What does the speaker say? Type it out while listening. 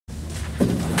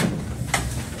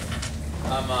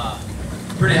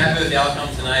I'm pretty happy with the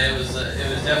outcome tonight. It was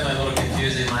definitely a little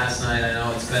confusing last night. I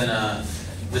know it's been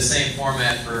the same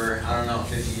format for, I don't know,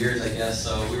 50 years, I guess.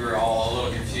 So we were all a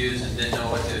little confused and didn't know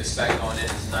what to expect going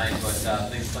into tonight. But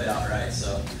things played out right.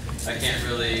 So I can't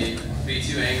really be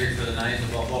too angry for the night.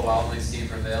 The Buffalo Wild Wings team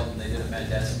prevailed, and they did a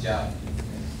fantastic job.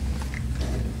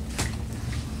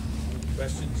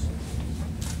 Questions?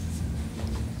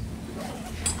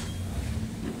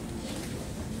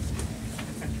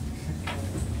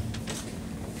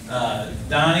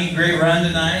 Donnie, great run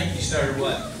tonight. You started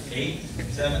what, 8,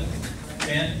 7,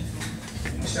 10?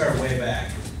 You started way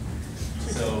back.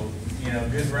 So, you know,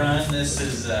 good run. This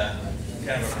is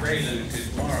kind of a prelude to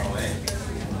tomorrow, eh?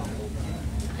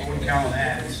 I wouldn't count on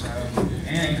that.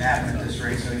 Anything can happen at this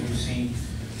race. So you've seen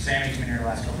Sammy come in here the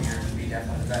last couple of years and be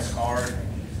definitely the best car.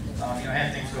 You know,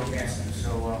 had things go against him. So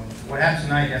what happened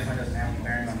tonight definitely doesn't have any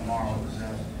bearing on tomorrow.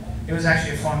 It was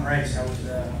actually a fun race. I was,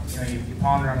 you know, you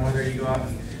ponder on whether you go out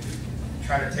and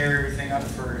try to tear everything up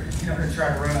for, you know, to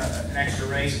try to run an extra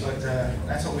race, but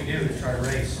that's what we do, is try to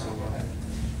race. So,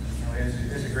 you know,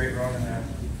 it was a great run, and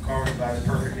the car was about as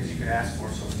perfect as you could ask for,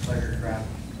 so it was a pleasure to drive.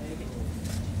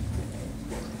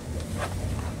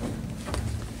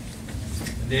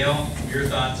 Dale, your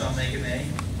thoughts on making the 8?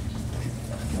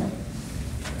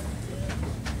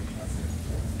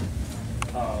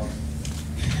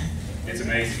 It's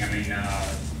amazing. I mean, you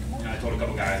know, I told a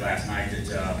couple guys last night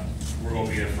that we're going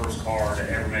to be the first car to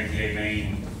ever make the A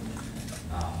main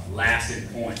last in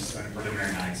points on the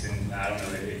preliminary nights, and I don't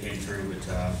know that it came true,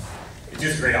 but it's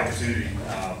just a great opportunity.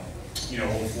 You know,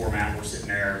 old format. We're sitting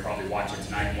there probably watching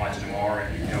tonight and watching tomorrow,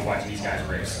 and you know, watching these guys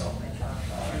race. So,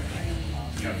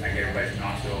 you know, thank everybody from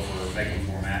Knoxville for making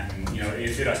the format, and you know, it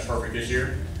fit us perfect this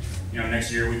year. You know,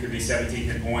 next year we could be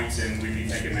 17th in points, and we'd be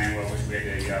thinking, man, well, I wish we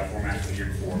had the format from the year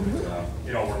before. But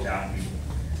it all worked out. And,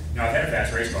 you know, I've had a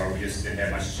fast race car. We just didn't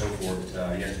have much to show for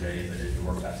it yesterday, but it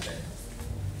worked out today.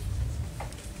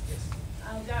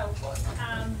 I'll go. What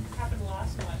happened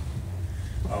last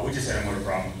one? We just had a motor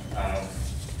problem.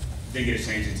 Didn't get a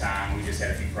change in time. We just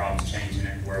had a few problems changing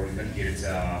it where we couldn't get it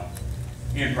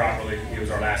in properly. It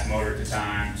was our last motor at the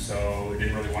time, so we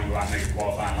didn't really want to go out and make a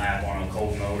qualifying lap on a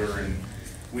cold motor. And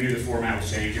we knew the format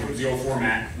was changed. It was the old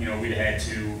format. You know, we'd had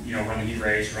to, you know, run the heat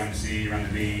race, run the C, run the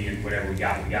B, and whatever we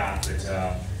got, we got.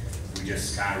 But we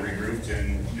just kind of regrouped,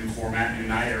 and new format, new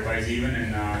night, everybody's even,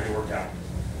 and it worked out.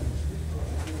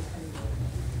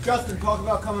 Justin, talk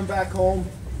about coming back home,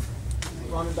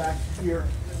 running back here.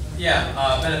 Yeah,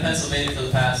 I've been in Pennsylvania for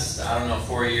the past, I don't know,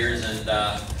 4 years, and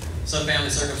some family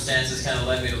circumstances kind of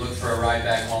led me to look for a ride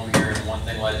back home here, and one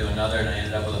thing led to another, and I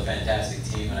ended up with a fantastic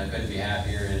team, and I couldn't be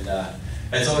happier. And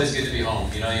it's always good to be home.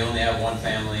 You know, you only have one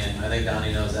family, and I think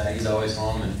Donnie knows that. He's always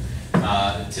home, and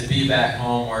to be back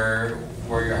home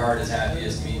where your heart is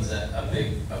happiest means a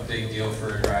big deal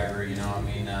for a driver. You know, I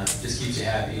mean, just keeps you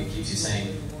happy, it keeps you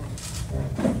sane.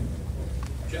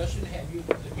 Justin, have you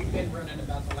been running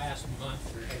about the last month?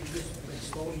 Have you just been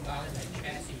slowly dialing that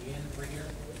chassis in for here?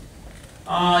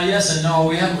 Yes and no.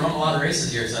 We haven't run a lot of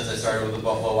races here since I started with the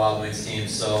Buffalo Wild Wings team.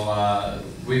 So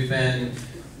we have been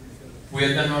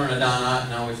running a Don Ott.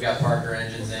 Now we've got Parker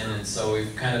engines in, and so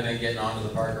we've kind of been getting onto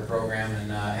the Parker program,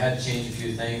 and had to change a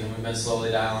few things, and we've been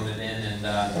slowly dialing it in. And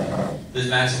the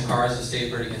Maxim cars have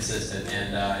stayed pretty consistent,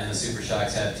 and the Super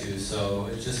Shocks have too. So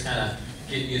it's just kind of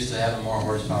getting used to having more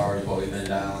horsepower is what we've been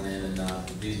dialing in, and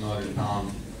these motors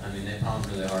pound. I mean, they pound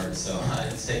really hard, so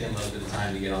it's taken a little bit of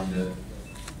time to get onto it.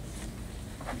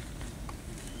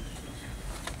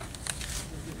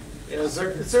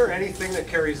 Is there anything that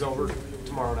carries over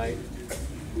tomorrow night?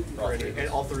 Or any,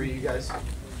 all three of you guys?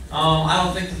 I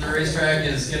don't think that the racetrack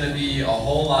is going to be a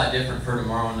whole lot different for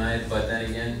tomorrow night, but then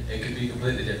again, it could be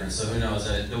completely different. So who knows?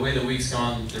 The way the week's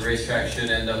gone, the racetrack should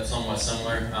end up somewhat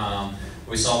similar.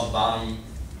 We saw the bottom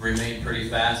remain pretty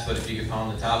fast, but if you could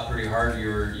pound the top pretty hard, you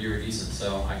were decent.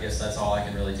 So I guess that's all I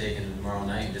can really take into tomorrow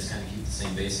night and just kind of keep the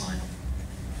same baseline.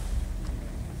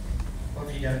 Well,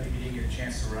 if you didn't get a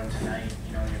chance to run tonight,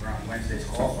 you know, you were on Wednesday's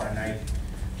qualifying night,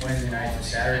 Wednesday night and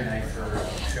Saturday night for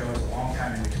shows a long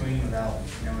time in between without,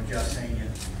 you know, adjusting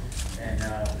and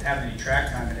having any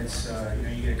track time, and it's you know,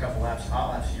 you get a couple laps,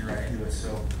 hot laps, and you're right into it.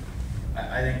 So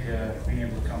I think being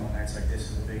able to come on nights like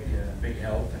this is a big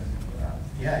help, and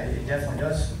yeah, it definitely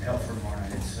does help for tomorrow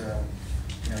night. It's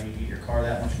you know, you get your car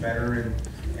that much better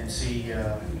and see you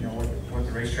know, what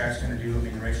the racetrack's going to do. I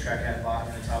mean, the racetrack had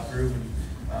bottom in the top groove, and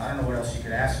I don't know what else you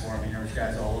could ask for. I mean, there's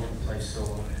guys all over the place, so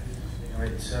you know,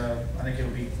 it's I think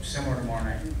it'll be similar tomorrow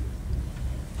night.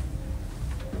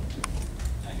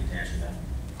 I can answer that.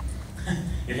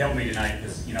 It helped me tonight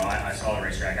because, you know, I saw the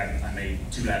racetrack. I made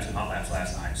 2 laps and hot laps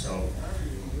last night, so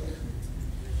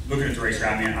looking at the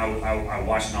racetrack, I mean, I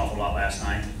watched an awful lot last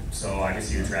night, so I could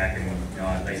see the track, and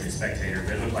I was basically a spectator.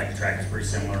 But it looked like the track was pretty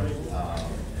similar.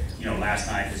 Last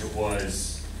night, as it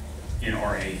was in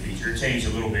our A feature, it changed a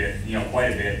little bit,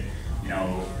 quite a bit,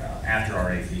 after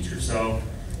our A feature. So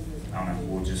I don't know.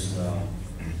 We'll just.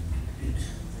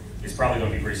 It's probably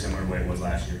going to be pretty similar to the way it was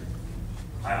last year.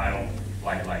 I don't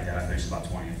like it like that. I finished about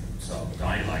 20th, so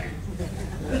I didn't like it.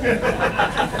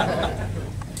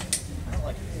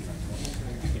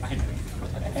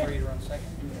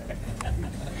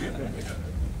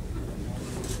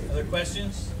 Other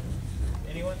questions?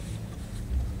 Anyone?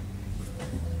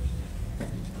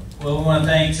 Well, we want to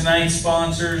thank tonight's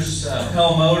sponsors,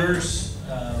 Pell Motors,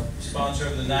 sponsor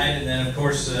of the night, and then of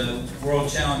course World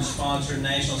Challenge sponsor,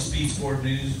 National Speed Sport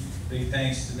News. Big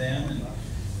thanks to them,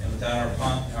 and without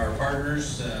our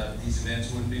partners, these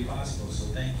events wouldn't be possible. So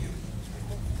thank you.